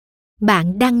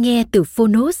Bạn đang nghe từ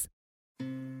Phonos.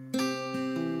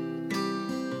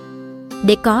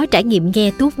 Để có trải nghiệm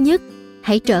nghe tốt nhất,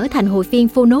 hãy trở thành hội viên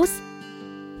Phonos.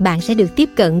 Bạn sẽ được tiếp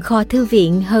cận kho thư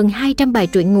viện hơn 200 bài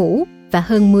truyện ngủ và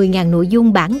hơn 10.000 nội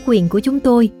dung bản quyền của chúng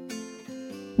tôi.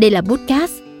 Đây là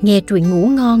podcast nghe truyện ngủ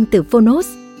ngon từ Phonos.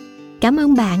 Cảm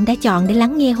ơn bạn đã chọn để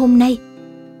lắng nghe hôm nay.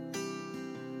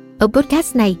 Ở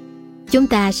podcast này, chúng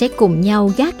ta sẽ cùng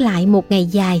nhau gác lại một ngày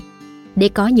dài để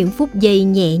có những phút giây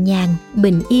nhẹ nhàng,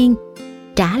 bình yên,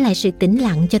 trả lại sự tĩnh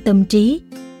lặng cho tâm trí.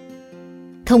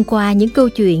 Thông qua những câu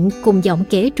chuyện cùng giọng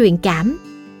kể truyền cảm,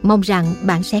 mong rằng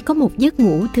bạn sẽ có một giấc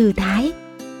ngủ thư thái.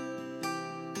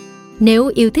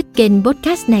 Nếu yêu thích kênh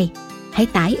podcast này, hãy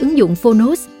tải ứng dụng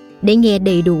Phonos để nghe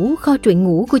đầy đủ kho truyện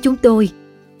ngủ của chúng tôi.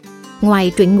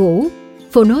 Ngoài truyện ngủ,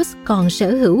 Phonos còn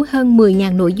sở hữu hơn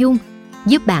 10.000 nội dung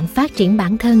giúp bạn phát triển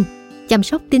bản thân, chăm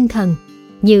sóc tinh thần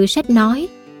như sách nói,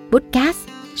 podcast,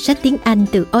 sách tiếng Anh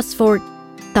từ Oxford,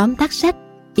 tóm tắt sách,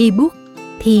 ebook,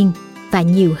 thiền và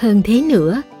nhiều hơn thế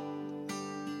nữa.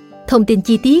 Thông tin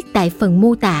chi tiết tại phần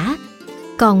mô tả.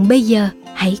 Còn bây giờ,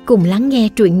 hãy cùng lắng nghe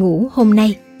truyện ngủ hôm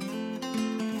nay.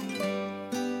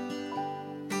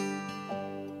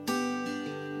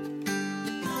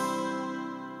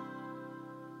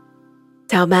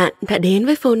 Chào bạn đã đến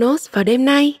với Phonos vào đêm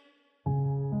nay.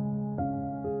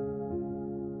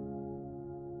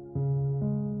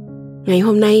 Ngày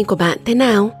hôm nay của bạn thế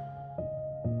nào?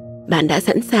 Bạn đã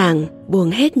sẵn sàng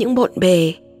buông hết những bộn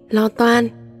bề, lo toan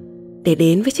để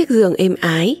đến với chiếc giường êm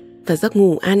ái và giấc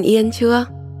ngủ an yên chưa?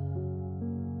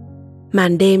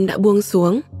 Màn đêm đã buông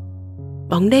xuống,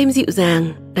 bóng đêm dịu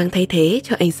dàng đang thay thế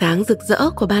cho ánh sáng rực rỡ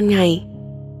của ban ngày.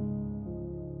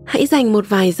 Hãy dành một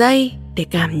vài giây để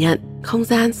cảm nhận không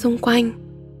gian xung quanh.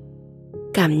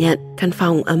 Cảm nhận căn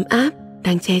phòng ấm áp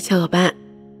đang che chở bạn.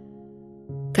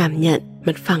 Cảm nhận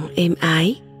mặt phẳng êm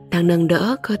ái đang nâng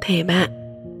đỡ cơ thể bạn.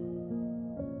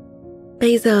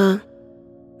 Bây giờ,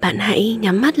 bạn hãy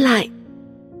nhắm mắt lại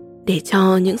để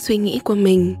cho những suy nghĩ của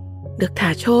mình được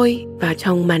thả trôi vào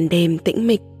trong màn đêm tĩnh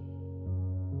mịch.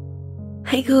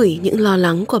 Hãy gửi những lo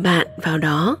lắng của bạn vào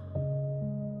đó.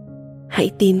 Hãy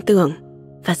tin tưởng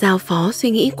và giao phó suy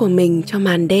nghĩ của mình cho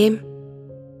màn đêm.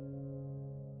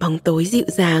 Bóng tối dịu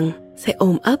dàng sẽ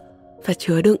ôm ấp và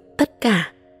chứa đựng tất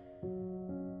cả.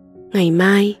 Ngày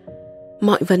mai,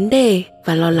 mọi vấn đề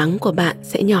và lo lắng của bạn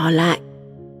sẽ nhỏ lại.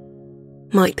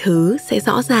 Mọi thứ sẽ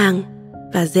rõ ràng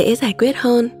và dễ giải quyết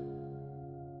hơn.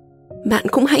 Bạn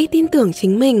cũng hãy tin tưởng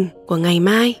chính mình của ngày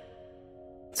mai.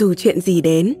 Dù chuyện gì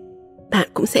đến, bạn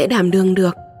cũng sẽ đảm đương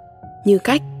được, như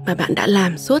cách mà bạn đã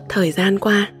làm suốt thời gian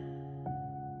qua.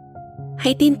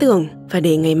 Hãy tin tưởng và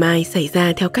để ngày mai xảy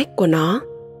ra theo cách của nó.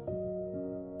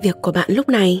 Việc của bạn lúc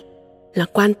này là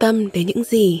quan tâm đến những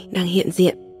gì đang hiện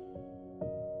diện.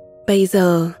 Bây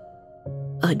giờ,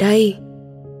 ở đây,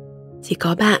 chỉ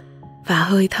có bạn và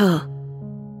hơi thở.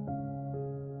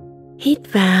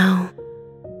 Hít vào.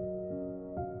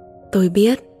 Tôi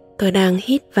biết tôi đang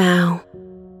hít vào.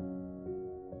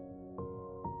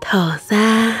 Thở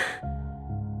ra.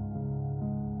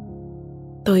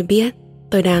 Tôi biết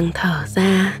tôi đang thở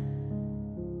ra.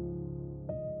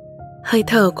 Hơi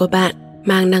thở của bạn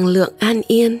mang năng lượng an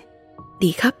yên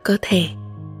đi khắp cơ thể,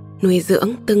 nuôi dưỡng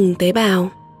từng tế bào.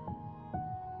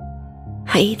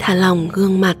 Hãy thả lỏng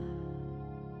gương mặt,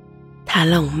 thả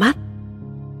lỏng mắt,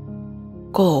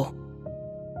 cổ,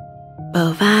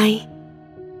 bờ vai,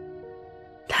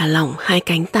 thả lỏng hai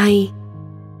cánh tay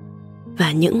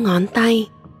và những ngón tay.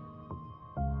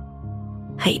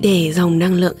 Hãy để dòng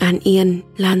năng lượng an yên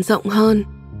lan rộng hơn,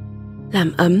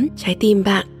 làm ấm trái tim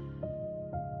bạn.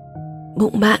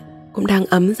 Bụng bạn cũng đang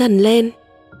ấm dần lên.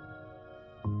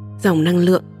 Dòng năng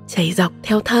lượng chảy dọc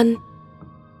theo thân,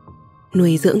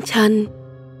 nuôi dưỡng chân,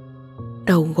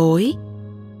 đầu gối,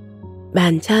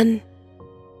 bàn chân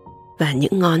và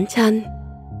những ngón chân.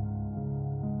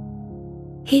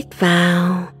 Hít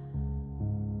vào.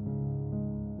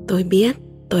 Tôi biết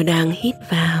tôi đang hít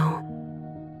vào.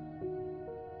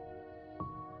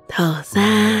 Thở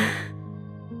ra.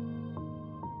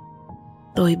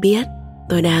 Tôi biết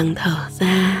tôi đang thở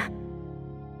ra.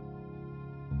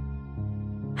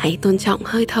 Hãy tôn trọng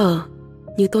hơi thở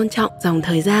như tôn trọng dòng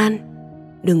thời gian.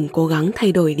 Đừng cố gắng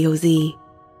thay đổi điều gì.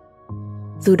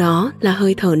 Dù đó là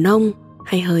hơi thở nông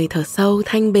hay hơi thở sâu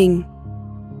thanh bình.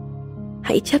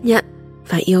 Hãy chấp nhận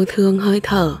và yêu thương hơi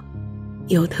thở,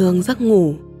 yêu thương giấc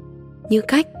ngủ, như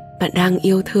cách bạn đang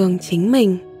yêu thương chính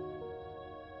mình.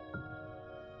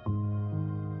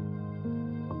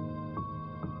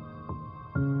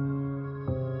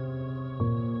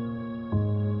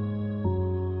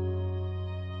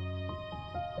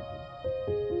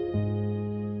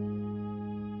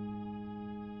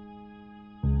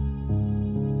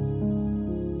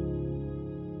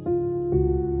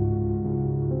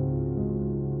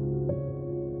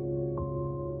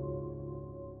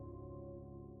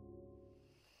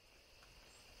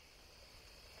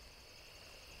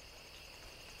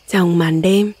 Trong màn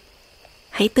đêm,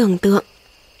 hãy tưởng tượng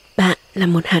bạn là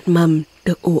một hạt mầm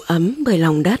được ủ ấm bởi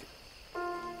lòng đất.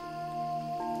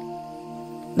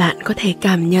 Bạn có thể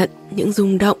cảm nhận những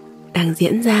rung động đang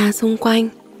diễn ra xung quanh.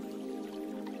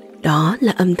 Đó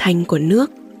là âm thanh của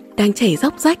nước đang chảy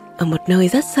róc rách ở một nơi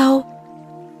rất sâu.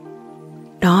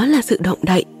 Đó là sự động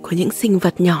đậy của những sinh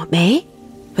vật nhỏ bé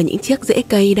và những chiếc rễ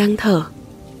cây đang thở.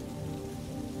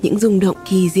 Những rung động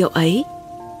kỳ diệu ấy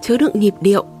chứa đựng nhịp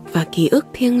điệu và ký ức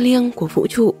thiêng liêng của vũ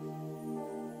trụ.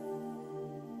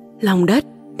 Lòng đất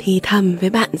thì thầm với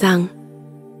bạn rằng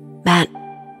bạn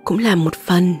cũng là một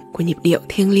phần của nhịp điệu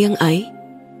thiêng liêng ấy.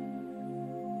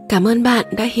 Cảm ơn bạn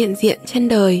đã hiện diện trên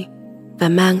đời và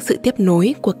mang sự tiếp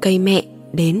nối của cây mẹ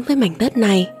đến với mảnh đất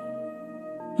này.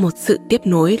 Một sự tiếp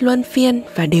nối luân phiên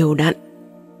và đều đặn,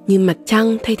 như mặt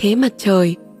trăng thay thế mặt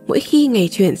trời mỗi khi ngày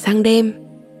chuyển sang đêm.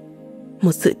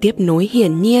 Một sự tiếp nối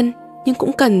hiển nhiên nhưng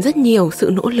cũng cần rất nhiều sự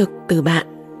nỗ lực từ bạn.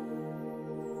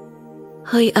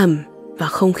 Hơi ẩm và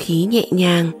không khí nhẹ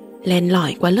nhàng len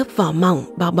lỏi qua lớp vỏ mỏng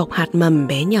bao bọc hạt mầm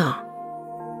bé nhỏ.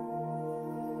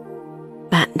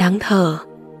 Bạn đang thở.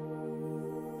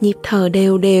 Nhịp thở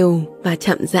đều đều và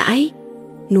chậm rãi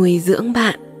nuôi dưỡng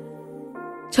bạn,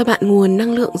 cho bạn nguồn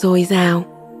năng lượng dồi dào.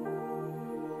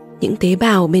 Những tế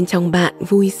bào bên trong bạn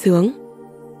vui sướng,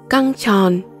 căng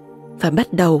tròn và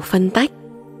bắt đầu phân tách.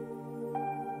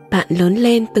 Bạn lớn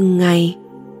lên từng ngày,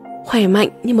 khỏe mạnh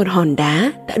như một hòn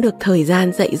đá đã được thời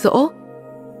gian dạy dỗ.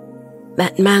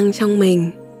 Bạn mang trong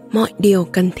mình mọi điều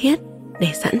cần thiết để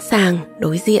sẵn sàng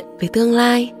đối diện với tương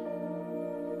lai.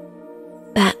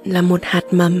 Bạn là một hạt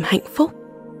mầm hạnh phúc.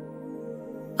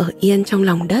 Ở yên trong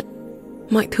lòng đất,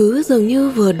 mọi thứ dường như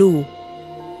vừa đủ.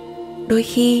 Đôi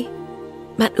khi,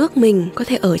 bạn ước mình có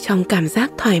thể ở trong cảm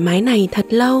giác thoải mái này thật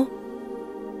lâu.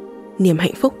 Niềm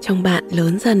hạnh phúc trong bạn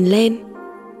lớn dần lên,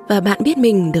 và bạn biết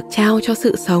mình được trao cho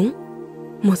sự sống,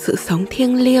 một sự sống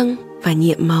thiêng liêng và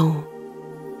nhiệm màu.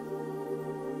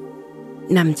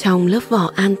 Nằm trong lớp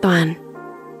vỏ an toàn,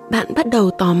 bạn bắt đầu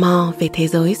tò mò về thế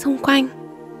giới xung quanh.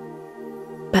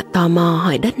 Bạn tò mò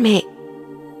hỏi đất mẹ,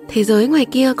 thế giới ngoài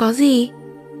kia có gì?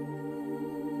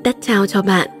 Đất trao cho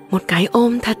bạn một cái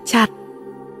ôm thật chặt,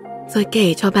 rồi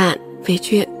kể cho bạn về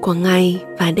chuyện của ngày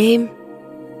và đêm.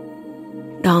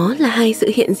 Đó là hai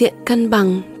sự hiện diện cân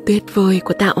bằng tuyệt vời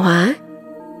của tạo hóa.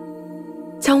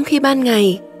 Trong khi ban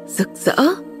ngày rực rỡ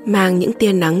mang những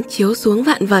tia nắng chiếu xuống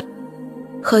vạn vật,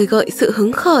 khơi gợi sự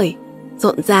hứng khởi,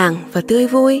 rộn ràng và tươi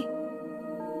vui,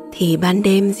 thì ban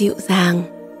đêm dịu dàng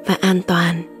và an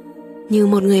toàn, như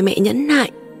một người mẹ nhẫn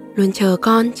nại luôn chờ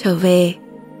con trở về.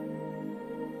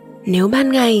 Nếu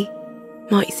ban ngày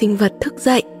mọi sinh vật thức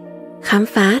dậy, khám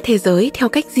phá thế giới theo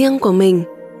cách riêng của mình,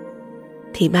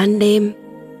 thì ban đêm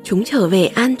chúng trở về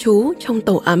an trú trong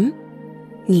tổ ấm,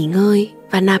 nghỉ ngơi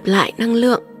và nạp lại năng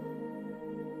lượng.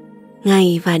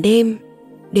 Ngày và đêm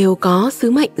đều có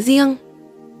sứ mệnh riêng.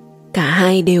 Cả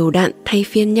hai đều đặn thay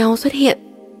phiên nhau xuất hiện,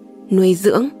 nuôi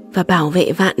dưỡng và bảo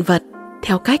vệ vạn vật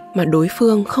theo cách mà đối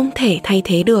phương không thể thay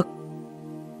thế được.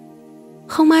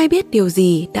 Không ai biết điều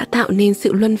gì đã tạo nên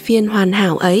sự luân phiên hoàn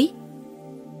hảo ấy,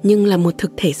 nhưng là một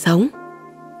thực thể sống,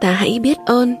 ta hãy biết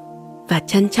ơn và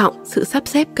trân trọng sự sắp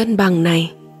xếp cân bằng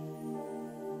này.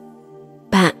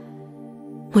 Bạn,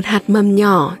 một hạt mầm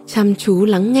nhỏ chăm chú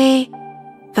lắng nghe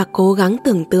và cố gắng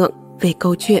tưởng tượng về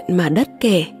câu chuyện mà đất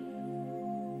kể.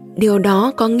 Điều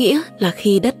đó có nghĩa là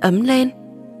khi đất ấm lên,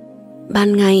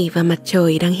 ban ngày và mặt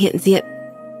trời đang hiện diện.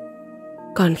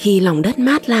 Còn khi lòng đất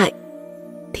mát lại,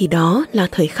 thì đó là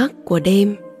thời khắc của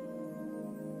đêm.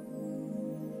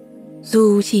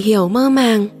 Dù chỉ hiểu mơ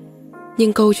màng,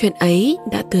 nhưng câu chuyện ấy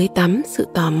đã tưới tắm sự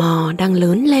tò mò đang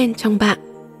lớn lên trong bạn.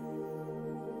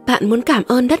 Bạn muốn cảm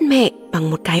ơn đất mẹ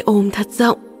bằng một cái ôm thật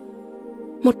rộng,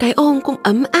 một cái ôm cũng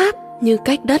ấm áp như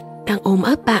cách đất đang ôm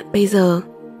ấp bạn bây giờ.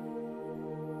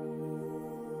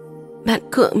 Bạn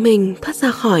cựa mình thoát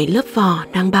ra khỏi lớp vỏ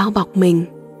đang bao bọc mình.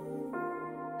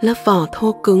 Lớp vỏ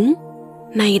thô cứng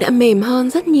này đã mềm hơn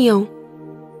rất nhiều.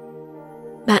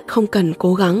 Bạn không cần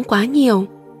cố gắng quá nhiều.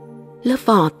 Lớp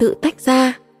vỏ tự tách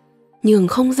ra, nhường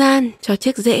không gian cho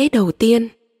chiếc rễ đầu tiên.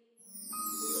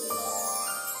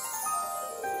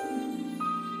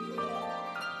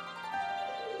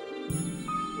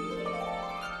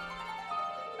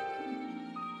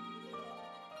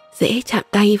 Rễ chạm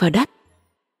tay vào đất.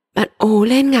 Bạn ồ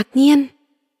lên ngạc nhiên.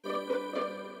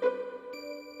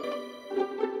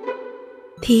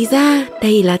 Thì ra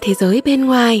đây là thế giới bên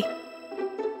ngoài.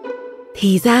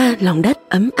 Thì ra lòng đất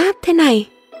ấm áp thế này.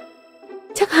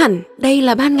 Chắc hẳn đây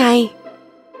là ban ngày.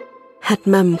 Hạt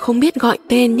mầm không biết gọi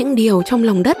tên những điều trong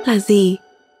lòng đất là gì,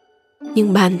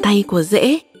 nhưng bàn tay của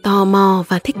rễ tò mò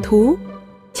và thích thú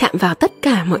chạm vào tất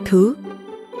cả mọi thứ.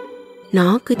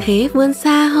 nó cứ thế vươn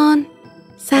xa hơn,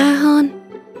 xa hơn.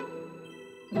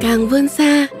 Càng vươn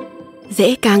xa,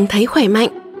 rễ càng thấy khỏe mạnh.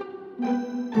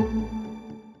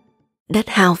 Đất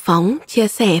hào phóng chia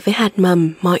sẻ với hạt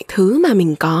mầm mọi thứ mà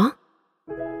mình có.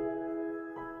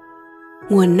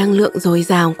 Nguồn năng lượng dồi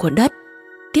dào của đất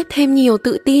tiếp thêm nhiều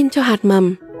tự tin cho hạt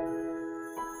mầm.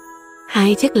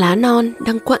 Hai chiếc lá non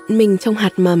đang quặn mình trong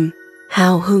hạt mầm,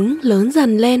 hào hứng lớn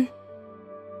dần lên.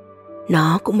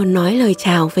 Nó cũng muốn nói lời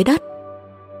chào với đất.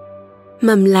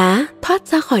 Mầm lá thoát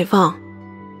ra khỏi vỏ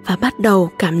và bắt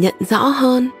đầu cảm nhận rõ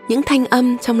hơn những thanh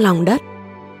âm trong lòng đất.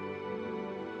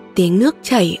 Tiếng nước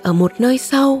chảy ở một nơi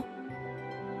sâu,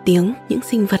 tiếng những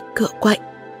sinh vật cựa quậy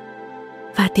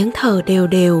và tiếng thở đều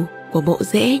đều của bộ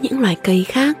rễ những loài cây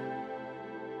khác.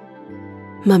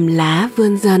 Mầm lá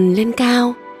vươn dần lên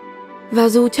cao, và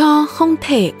dù cho không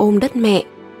thể ôm đất mẹ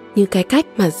như cái cách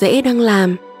mà rễ đang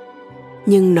làm,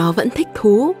 nhưng nó vẫn thích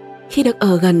thú khi được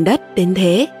ở gần đất đến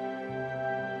thế.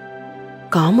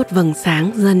 Có một vầng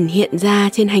sáng dần hiện ra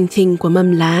trên hành trình của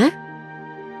mầm lá.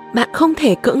 Bạn không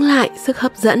thể cưỡng lại sức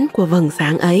hấp dẫn của vầng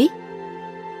sáng ấy.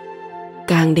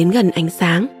 Càng đến gần ánh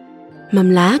sáng, mầm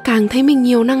lá càng thấy mình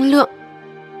nhiều năng lượng.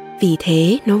 Vì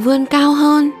thế nó vươn cao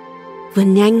hơn,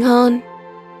 vươn nhanh hơn.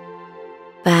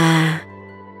 Và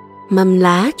mầm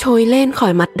lá trồi lên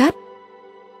khỏi mặt đất.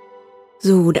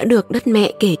 Dù đã được đất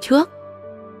mẹ kể trước,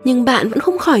 nhưng bạn vẫn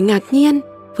không khỏi ngạc nhiên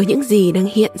với những gì đang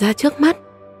hiện ra trước mắt.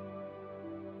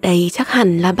 Đây chắc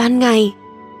hẳn là ban ngày.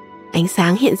 Ánh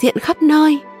sáng hiện diện khắp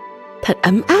nơi, thật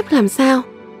ấm áp làm sao.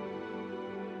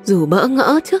 Dù bỡ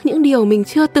ngỡ trước những điều mình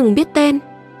chưa từng biết tên,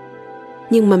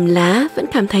 nhưng mầm lá vẫn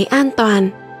cảm thấy an toàn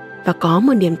và có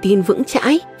một niềm tin vững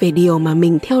chãi về điều mà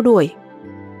mình theo đuổi.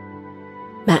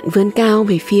 Bạn vươn cao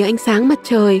về phía ánh sáng mặt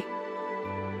trời.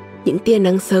 Những tia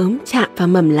nắng sớm chạm vào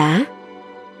mầm lá,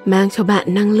 mang cho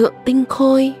bạn năng lượng tinh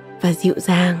khôi và dịu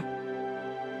dàng.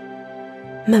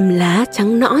 Mầm lá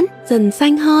trắng nõn dần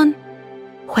xanh hơn,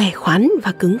 khỏe khoắn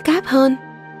và cứng cáp hơn.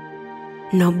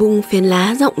 Nó bung phiến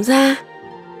lá rộng ra,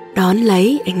 đón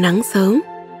lấy ánh nắng sớm.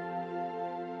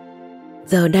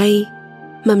 Giờ đây,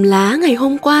 mầm lá ngày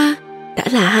hôm qua đã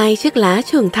là 2 chiếc lá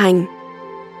trưởng thành.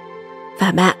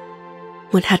 Và bạn,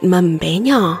 một hạt mầm bé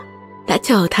nhỏ, đã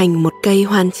trở thành một cây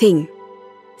hoàn chỉnh,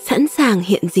 sẵn sàng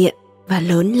hiện diện và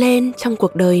lớn lên trong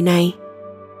cuộc đời này.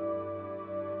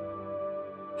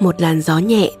 Một làn gió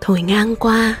nhẹ thổi ngang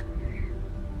qua.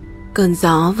 Cơn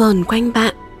gió vờn quanh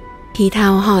bạn, thì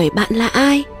thào hỏi bạn là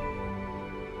ai.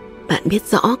 Bạn biết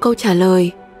rõ câu trả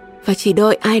lời và chỉ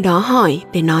đợi ai đó hỏi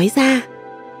để nói ra.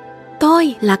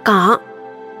 Tôi là cỏ.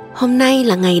 Hôm nay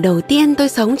là ngày đầu tiên tôi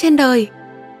sống trên đời.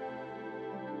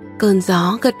 Cơn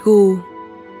gió gật gù.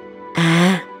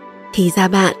 À, thì ra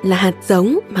bạn là hạt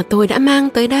giống mà tôi đã mang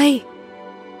tới đây.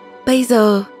 Bây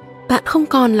giờ, bạn không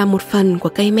còn là một phần của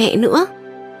cây mẹ nữa.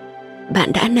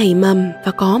 Bạn đã nảy mầm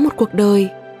và có một cuộc đời.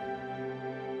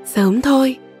 Sớm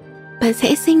thôi, bạn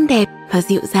sẽ xinh đẹp và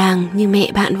dịu dàng như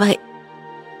mẹ bạn vậy.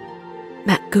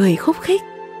 Bạn cười khúc khích.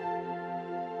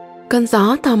 Cơn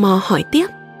gió tò mò hỏi tiếp.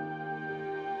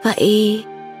 Vậy,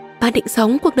 bạn định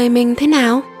sống cuộc đời mình thế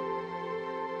nào?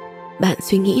 Bạn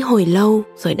suy nghĩ hồi lâu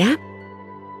rồi đáp.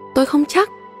 Tôi không chắc,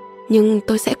 nhưng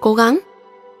tôi sẽ cố gắng.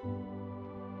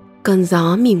 Cơn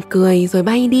gió mỉm cười rồi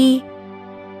bay đi,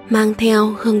 mang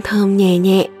theo hương thơm nhẹ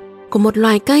nhẹ của một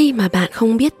loài cây mà bạn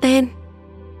không biết tên.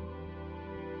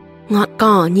 Ngọn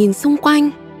cỏ nhìn xung quanh,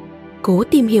 cố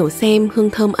tìm hiểu xem hương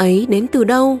thơm ấy đến từ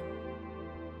đâu.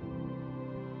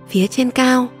 Phía trên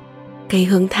cao, cây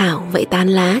hương thảo vẫy tán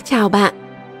lá chào bạn.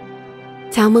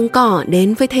 Chào mừng cỏ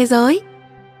đến với thế giới.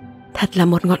 Thật là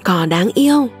một ngọn cỏ đáng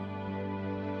yêu.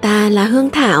 Ta là hương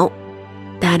thảo.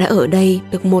 Ta đã ở đây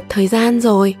được một thời gian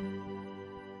rồi.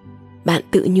 Bạn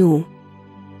tự nhủ.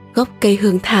 Gốc cây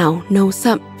hương thảo nâu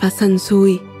sậm và sần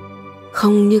sùi,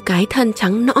 không như cái thân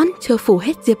trắng nõn chưa phủ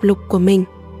hết diệp lục của mình.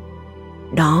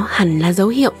 Đó hẳn là dấu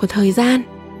hiệu của thời gian.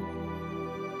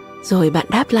 Rồi bạn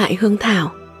đáp lại hương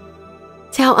thảo.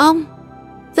 Chào ông,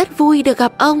 rất vui được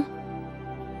gặp ông.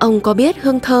 Ông có biết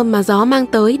hương thơm mà gió mang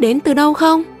tới đến từ đâu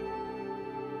không?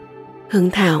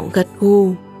 Hương thảo gật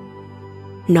gù.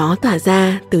 Nó tỏa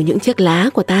ra từ những chiếc lá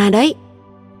của ta đấy.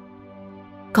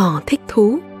 Cỏ thích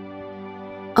thú.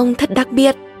 Ông thật đặc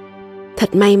biệt.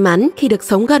 Thật may mắn khi được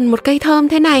sống gần một cây thơm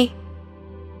thế này.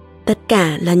 Tất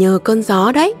cả là nhờ cơn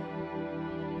gió đấy.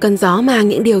 Cơn gió mang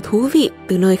những điều thú vị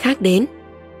từ nơi khác đến,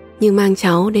 như mang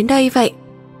cháu đến đây vậy.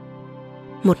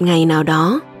 Một ngày nào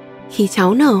đó, khi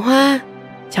cháu nở hoa,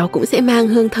 cháu cũng sẽ mang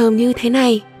hương thơm như thế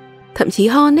này, thậm chí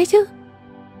hơn đấy chứ.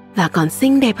 Và còn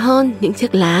xinh đẹp hơn những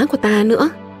chiếc lá của ta nữa.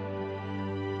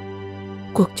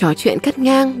 Cuộc trò chuyện cắt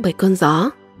ngang bởi cơn gió.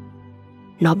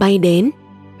 Nó bay đến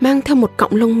mang theo một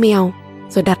cọng lông mèo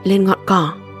rồi đặt lên ngọn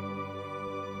cỏ.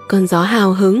 Cơn gió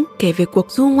hào hứng kể về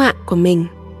cuộc du ngoạn của mình.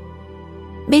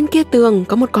 Bên kia tường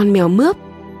có một con mèo mướp.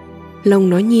 Lông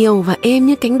nó nhiều và êm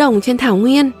như cánh đồng trên thảo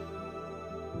nguyên.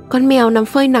 Con mèo nằm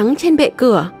phơi nắng trên bệ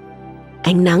cửa.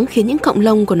 Ánh nắng khiến những cọng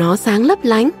lông của nó sáng lấp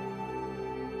lánh.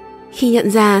 Khi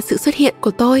nhận ra sự xuất hiện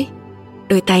của tôi,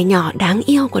 đôi tay nhỏ đáng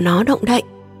yêu của nó động đậy.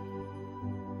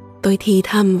 Tôi thì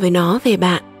thầm với nó về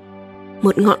bạn,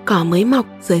 một ngọn cỏ mới mọc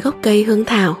dưới gốc cây hương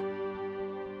thảo.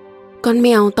 Con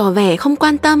mèo tỏ vẻ không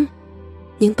quan tâm,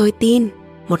 nhưng tôi tin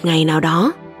một ngày nào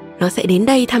đó nó sẽ đến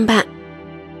đây thăm bạn.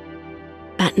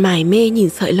 Bạn mải mê nhìn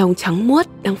sợi lông trắng muốt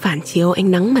đang phản chiếu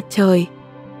ánh nắng mặt trời,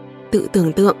 tự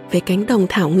tưởng tượng về cánh đồng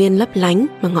thảo nguyên lấp lánh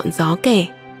mà ngọn gió kể.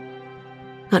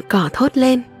 Ngọn cỏ thốt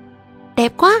lên,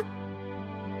 đẹp quá!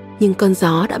 Nhưng cơn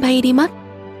gió đã bay đi mất.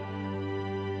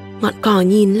 Ngọn cỏ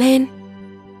nhìn lên,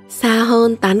 xa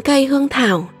hơn tán cây hương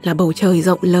thảo là bầu trời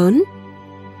rộng lớn.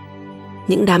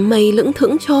 Những đám mây lững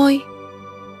thững trôi.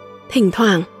 Thỉnh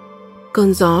thoảng,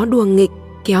 cơn gió đùa nghịch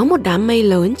kéo một đám mây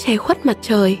lớn che khuất mặt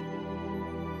trời.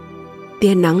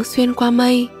 Tia nắng xuyên qua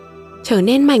mây, trở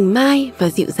nên mảnh mai và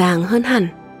dịu dàng hơn hẳn.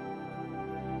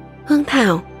 Hương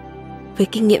thảo, với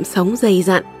kinh nghiệm sống dày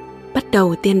dặn, bắt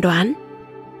đầu tiên đoán.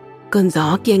 Cơn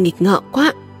gió kia nghịch ngợm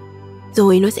quá,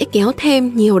 rồi nó sẽ kéo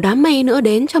thêm nhiều đám mây nữa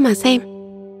đến cho mà xem.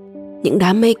 Những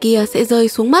đám mây kia sẽ rơi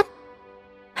xuống mất.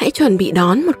 Hãy chuẩn bị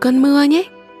đón một cơn mưa nhé.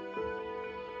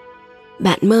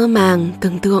 Bạn mơ màng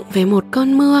tưởng tượng về một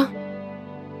cơn mưa.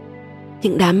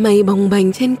 Những đám mây bồng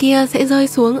bềnh trên kia sẽ rơi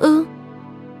xuống ư?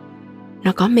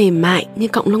 Nó có mềm mại như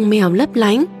cọng lông mèo lấp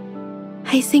lánh,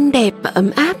 hay xinh đẹp và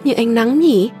ấm áp như ánh nắng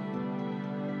nhỉ?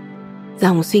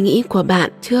 Dòng suy nghĩ của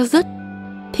bạn chưa dứt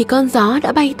thì cơn gió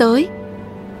đã bay tới.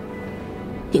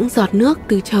 Những giọt nước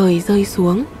từ trời rơi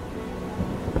xuống.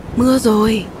 Mưa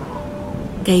rồi!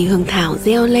 Cây hương thảo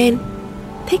reo lên,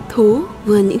 thích thú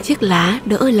vươn những chiếc lá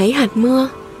đỡ lấy hạt mưa.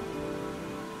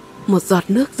 Một giọt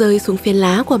nước rơi xuống phiến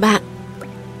lá của bạn.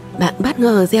 Bạn bất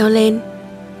ngờ reo lên,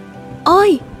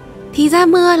 ôi! Thì ra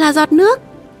mưa là giọt nước.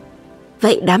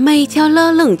 Vậy đám mây treo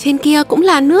lơ lửng trên kia cũng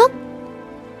là nước.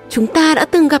 Chúng ta đã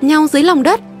từng gặp nhau dưới lòng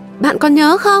đất, bạn còn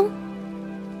nhớ không?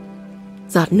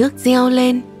 Giọt nước reo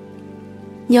lên,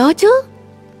 nhớ chứ,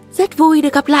 rất vui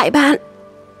được gặp lại bạn.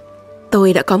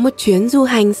 Tôi đã có một chuyến du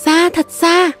hành xa thật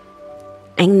xa.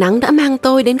 Ánh nắng đã mang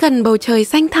tôi đến gần bầu trời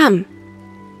xanh thẳm.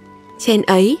 Trên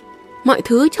ấy, mọi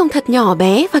thứ trông thật nhỏ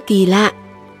bé và kỳ lạ.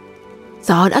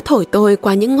 Gió đã thổi tôi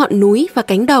qua những ngọn núi và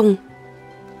cánh đồng.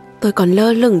 Tôi còn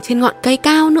lơ lửng trên ngọn cây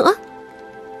cao nữa.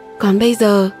 Còn bây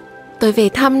giờ, tôi về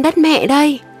thăm đất mẹ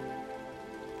đây.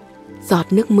 Giọt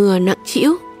nước mưa nặng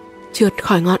trĩu trượt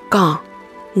khỏi ngọn cỏ,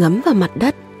 ngấm vào mặt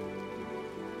đất.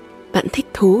 Bạn thích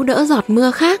thú đỡ giọt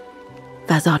mưa khác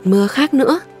và giọt mưa khác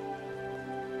nữa.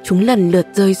 Chúng lần lượt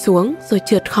rơi xuống rồi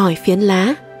trượt khỏi phiến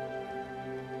lá.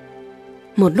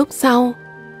 Một lúc sau,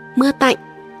 mưa tạnh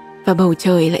và bầu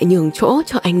trời lại nhường chỗ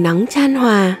cho ánh nắng chan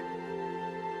hòa.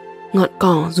 Ngọn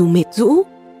cỏ dù mệt rũ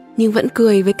nhưng vẫn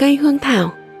cười với cây hương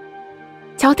thảo.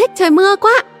 Cháu thích trời mưa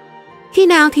quá. Khi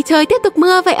nào thì trời tiếp tục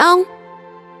mưa vậy ông?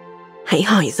 Hãy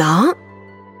hỏi gió.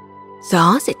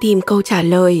 Gió sẽ tìm câu trả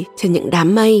lời trên những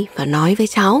đám mây và nói với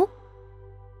cháu.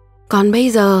 Còn bây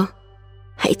giờ,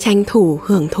 hãy tranh thủ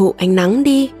hưởng thụ ánh nắng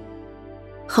đi.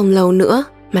 Không lâu nữa,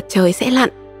 mặt trời sẽ lặn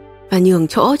và nhường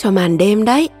chỗ cho màn đêm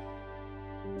đấy.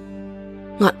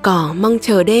 Ngọn cỏ mong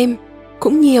chờ đêm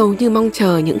cũng nhiều như mong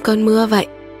chờ những cơn mưa vậy.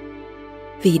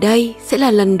 Vì đây sẽ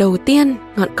là lần đầu tiên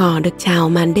ngọn cỏ được chào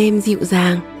màn đêm dịu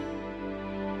dàng.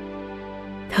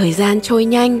 Thời gian trôi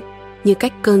nhanh như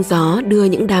cách cơn gió đưa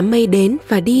những đám mây đến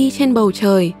và đi trên bầu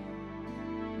trời.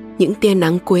 Những tia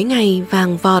nắng cuối ngày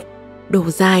vàng vọt đổ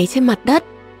dài trên mặt đất,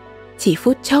 chỉ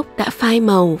phút chốc đã phai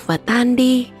màu và tan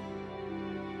đi.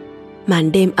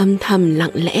 Màn đêm âm thầm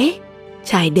lặng lẽ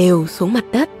trải đều xuống mặt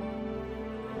đất.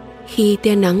 Khi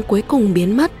tia nắng cuối cùng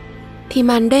biến mất thì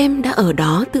màn đêm đã ở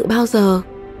đó từ bao giờ.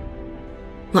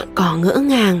 Ngọn cỏ ngỡ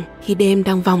ngàng khi đêm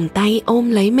đang vòng tay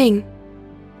ôm lấy mình.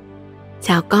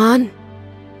 Chào con,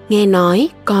 nghe nói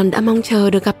con đã mong chờ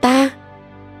được gặp ta.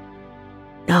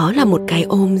 Đó là một cái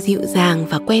ôm dịu dàng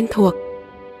và quen thuộc,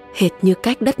 hệt như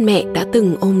cách đất mẹ đã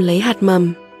từng ôm lấy hạt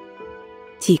mầm.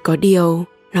 Chỉ có điều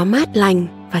nó mát lành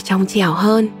và trong trẻo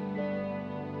hơn.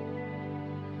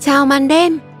 Chào màn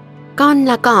đêm, con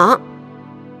là cỏ.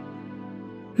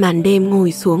 Màn đêm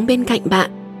ngồi xuống bên cạnh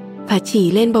bạn và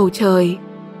chỉ lên bầu trời.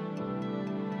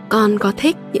 Con có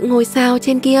thích những ngôi sao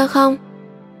trên kia không?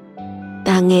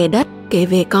 Ta nghe đất kể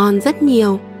về con rất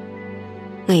nhiều.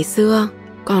 Ngày xưa,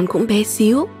 con cũng bé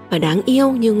xíu và đáng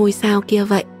yêu như ngôi sao kia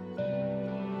vậy.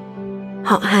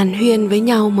 Họ hàn huyên với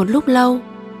nhau một lúc lâu,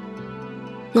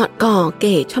 Ngọn cỏ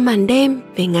kể cho màn đêm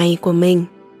về ngày của mình.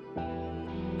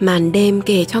 Màn đêm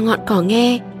kể cho ngọn cỏ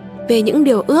nghe về những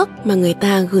điều ước mà người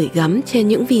ta gửi gắm trên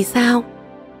những vì sao.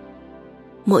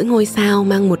 Mỗi ngôi sao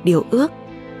mang một điều ước.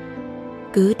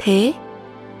 Cứ thế,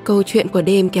 câu chuyện của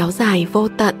đêm kéo dài vô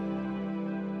tận.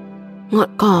 Ngọn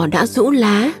cỏ đã rũ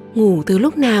lá, ngủ từ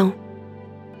lúc nào?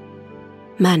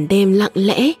 Màn đêm lặng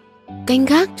lẽ, canh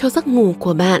gác cho giấc ngủ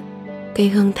của bạn, cây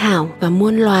hương thảo và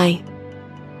muôn loài.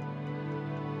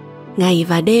 Ngày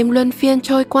và đêm luân phiên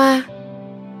trôi qua.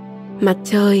 Mặt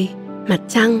trời, mặt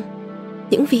trăng,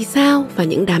 những vì sao và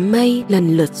những đám mây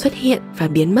lần lượt xuất hiện và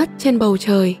biến mất trên bầu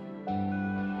trời.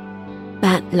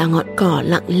 Bạn là ngọn cỏ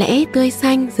lặng lẽ tươi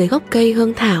xanh dưới gốc cây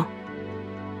hương thảo.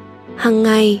 Hằng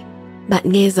ngày, bạn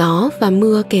nghe gió và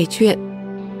mưa kể chuyện.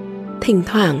 Thỉnh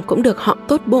thoảng cũng được họ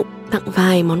tốt bụng tặng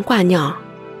vài món quà nhỏ.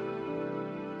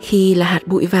 Khi là hạt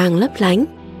bụi vàng lấp lánh,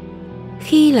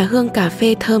 khi là hương cà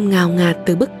phê thơm ngào ngạt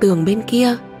từ bức tường bên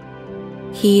kia,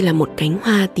 khi là một cánh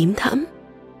hoa tím thẫm.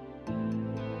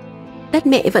 Đất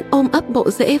mẹ vẫn ôm ấp bộ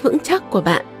rễ vững chắc của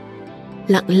bạn,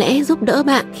 lặng lẽ giúp đỡ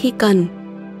bạn khi cần.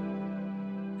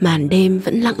 Màn đêm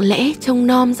vẫn lặng lẽ trông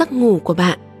nom giấc ngủ của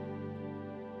bạn.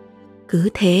 Cứ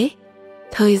thế,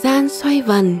 thời gian xoay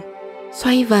vần,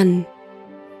 xoay vần.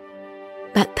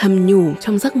 Bạn thầm nhủ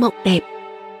trong giấc mộng đẹp.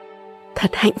 Thật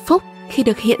hạnh phúc khi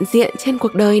được hiện diện trên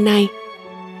cuộc đời này.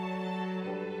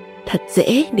 Thật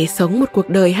dễ để sống một cuộc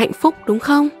đời hạnh phúc, đúng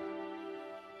không?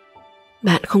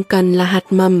 Bạn không cần là hạt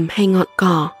mầm hay ngọn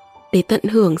cỏ để tận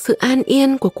hưởng sự an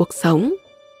yên của cuộc sống.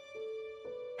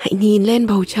 Hãy nhìn lên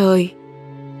bầu trời.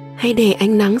 Hãy để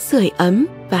ánh nắng sưởi ấm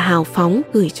và hào phóng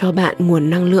gửi cho bạn nguồn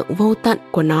năng lượng vô tận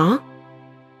của nó.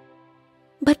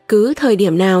 Bất cứ thời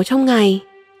điểm nào trong ngày,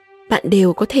 bạn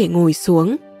đều có thể ngồi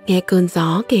xuống nghe cơn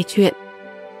gió kể chuyện.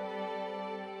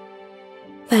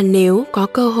 Và nếu có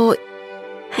cơ hội,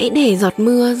 hãy để giọt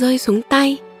mưa rơi xuống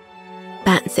tay.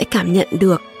 Bạn sẽ cảm nhận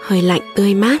được hơi lạnh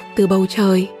tươi mát từ bầu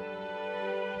trời.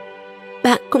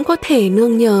 Bạn cũng có thể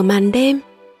nương nhờ màn đêm,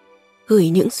 gửi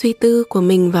những suy tư của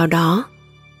mình vào đó.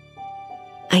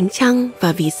 Ánh trăng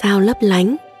và vì sao lấp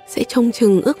lánh sẽ trông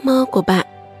chừng ước mơ của bạn,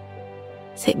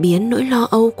 sẽ biến nỗi lo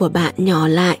âu của bạn nhỏ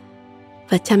lại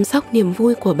và chăm sóc niềm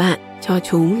vui của bạn cho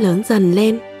chúng lớn dần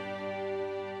lên.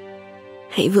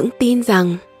 Hãy vững tin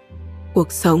rằng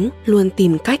cuộc sống luôn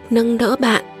tìm cách nâng đỡ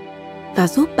bạn và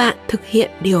giúp bạn thực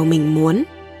hiện điều mình muốn.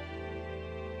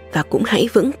 Và cũng hãy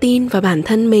vững tin vào bản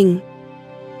thân mình.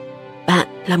 Bạn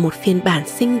là một phiên bản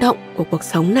sinh động của cuộc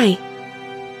sống này.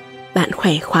 Bạn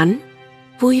khỏe khoắn,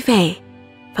 vui vẻ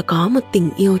và có một tình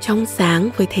yêu trong sáng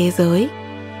với thế giới.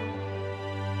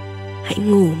 Hãy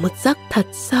ngủ một giấc thật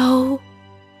sâu,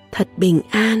 thật bình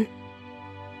an,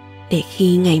 để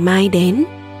khi ngày mai đến,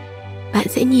 bạn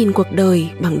sẽ nhìn cuộc đời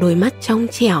bằng đôi mắt trong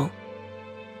trẻo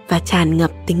và tràn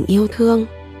ngập tình yêu thương.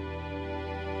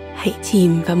 Hãy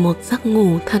chìm vào một giấc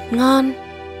ngủ thật ngon.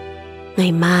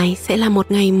 Ngày mai sẽ là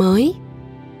một ngày mới.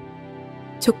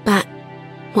 Chúc bạn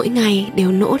mỗi ngày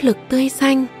đều nỗ lực tươi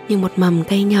xanh như một mầm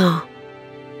cây nhỏ.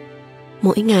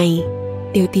 Mỗi ngày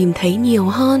đều tìm thấy nhiều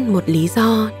hơn một lý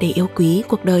do để yêu quý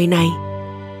cuộc đời này.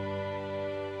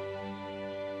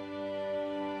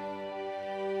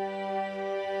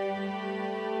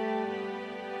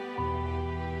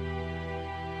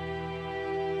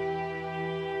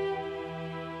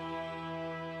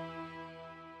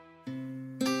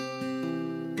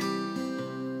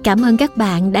 Cảm ơn các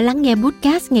bạn đã lắng nghe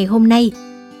podcast ngày hôm nay.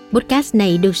 Podcast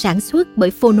này được sản xuất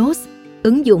bởi Phonos,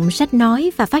 ứng dụng sách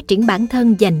nói và phát triển bản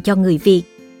thân dành cho người Việt.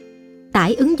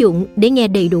 Tải ứng dụng để nghe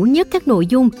đầy đủ nhất các nội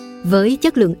dung với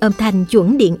chất lượng âm thanh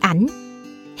chuẩn điện ảnh.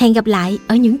 Hẹn gặp lại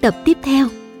ở những tập tiếp theo.